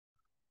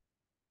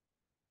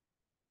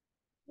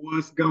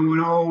What's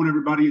going on,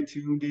 everybody? You're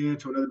tuned in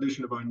to another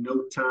edition of our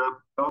No Time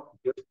for Talk,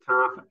 Just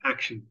Time for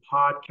Action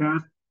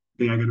podcast.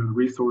 Today, I got another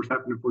resource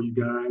happening for you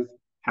guys,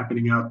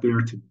 happening out there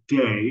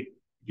today.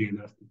 Again,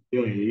 that's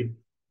today.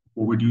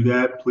 Before we do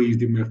that, please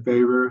do me a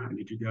favor. I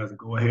need you guys to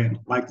go ahead and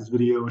like this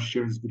video,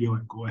 share this video,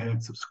 and go ahead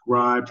and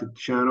subscribe to the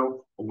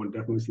channel. I want to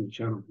definitely see the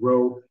channel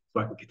grow so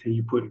I can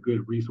continue putting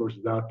good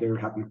resources out there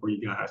happening for you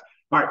guys.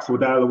 All right, so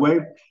with that out of the way,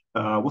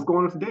 what's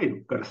going on today?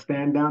 We've got a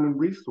stand down and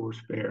resource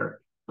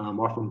fair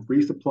offering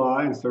free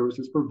supply and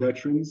services for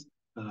veterans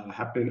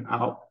happening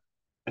out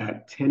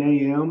at 10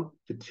 a.m.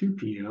 to 2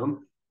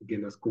 p.m.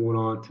 Again, that's going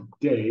on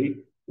today.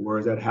 Where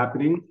is that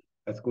happening?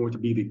 That's going to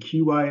be the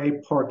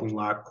QIA parking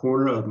lot,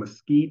 corner of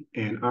Mesquite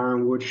and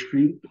Ironwood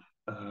Street.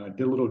 Did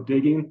a little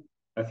digging.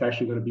 That's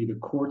actually going to be the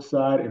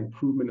Quartzsite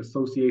Improvement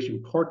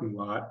Association parking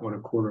lot on a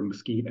corner of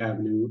Mesquite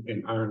Avenue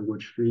and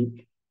Ironwood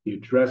Street. The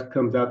address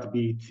comes out to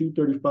be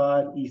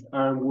 235 East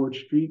Ironwood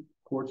Street,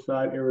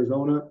 Quartzsite,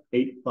 Arizona,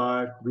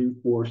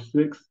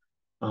 85346.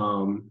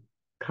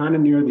 Kind of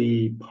near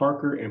the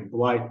Parker and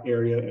Blythe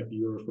area, if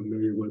you're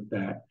familiar with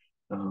that.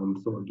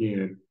 So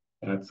again,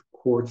 that's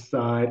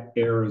Quartzsite,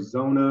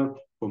 Arizona.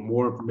 For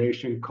more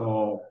information,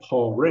 call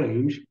Paul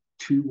Range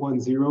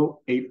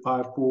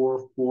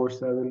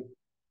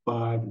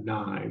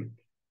 210-854-4759.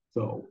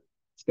 So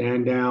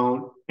stand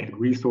down and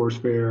resource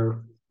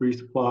fair, free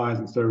supplies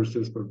and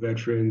services for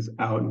veterans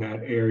out in that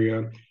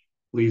area.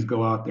 Please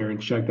go out there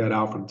and check that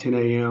out from 10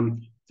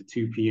 a.m. to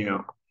 2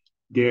 p.m.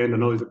 Again, I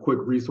know these are quick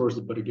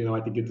resources, but again, I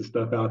like to get the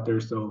stuff out there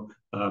so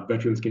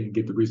veterans can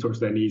get the resources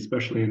they need,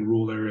 especially in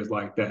rural areas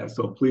like that.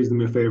 So please do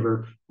me a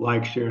favor,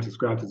 like, share, and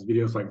subscribe to this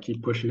video so I can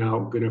keep pushing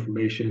out good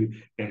information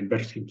and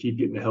veterans can keep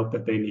getting the help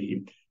that they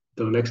need.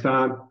 Until next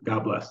time,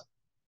 God bless.